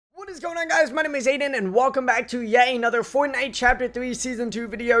What is going on, guys? My name is Aiden and welcome back to yet another Fortnite Chapter 3 Season 2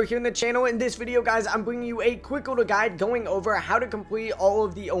 video here in the channel. In this video, guys, I'm bringing you a quick little guide going over how to complete all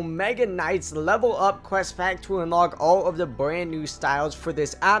of the Omega Knights level up quest pack to unlock all of the brand new styles for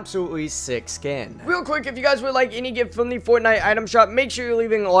this absolutely sick skin. Real quick, if you guys would like any gift from the Fortnite item shop, make sure you're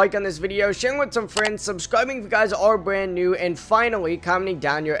leaving a like on this video, sharing with some friends, subscribing if you guys are brand new, and finally commenting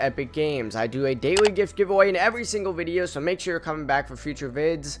down your epic games. I do a daily gift giveaway in every single video, so make sure you're coming back for future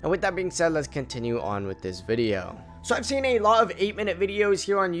vids. And with that being said, let's continue on with this video. So I've seen a lot of 8-minute videos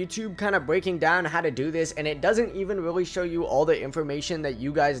here on YouTube kind of breaking down how to do this, and it doesn't even really show you all the information that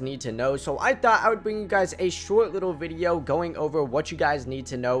you guys need to know. So I thought I would bring you guys a short little video going over what you guys need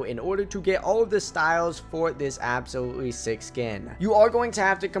to know in order to get all of the styles for this absolutely sick skin. You are going to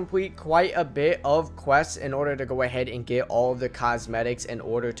have to complete quite a bit of quests in order to go ahead and get all of the cosmetics in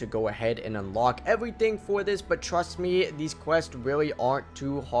order to go ahead and unlock everything for this, but trust me, these quests really aren't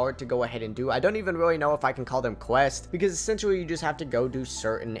too hard to go ahead and do. I don't even really know if I can call them quests, because essentially you just have to go do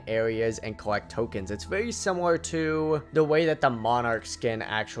certain areas and collect tokens. It's very similar to the way that the Monarch skin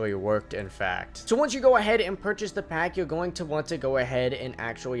actually worked, in fact. So once you go ahead and purchase the pack, you're going to want to go ahead and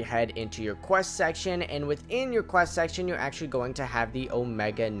actually head into your quest section, and within your quest section you're actually going to have the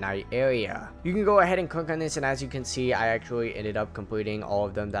Omega Knight area. You can go ahead and click on this, and as you can see, I actually ended up completing all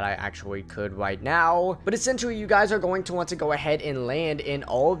of them that I actually could right now. But essentially you guys are going to want to go ahead and land in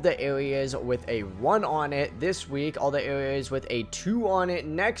all of the areas with a 1 on it this week, all the areas with a 2 on it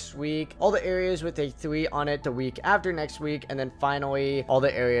next week, all the areas with a 3 on it the week after next week, and then finally all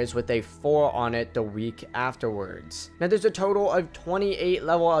the areas with a 4 on it the week afterwards. Now there's a total of 28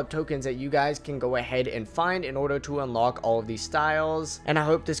 level up tokens that you guys can go ahead and find in order to unlock all of these styles, and I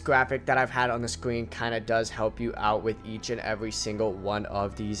hope this graphic that I've had on the screen kind of does help you out with each and every single one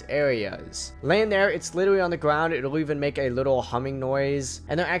of these areas. Land there, it's literally on the ground, it'll even make a little humming noise,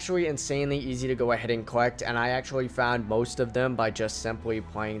 and they're actually insanely easy to go ahead and collect, and I actually found most of them by just simply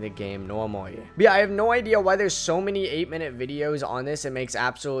playing the game normally. But yeah, I have no idea why there's so many 8-minute videos on this. It makes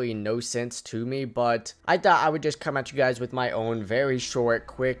absolutely no sense to me, but I thought I would just come at you guys with my own very short,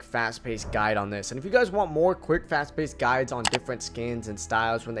 quick, fast-paced guide on this. And if you guys want more quick, fast-paced guides on different skins and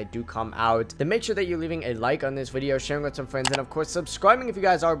styles when they do come out, then make sure that you're leaving a like on this video, sharing with some friends, and of course subscribing if you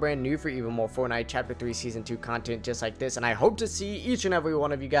guys are brand new for even more Fortnite Chapter 3 Season 2 content just like this. And I hope to see each and every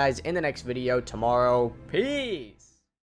one of you guys in the next video tomorrow. Peace!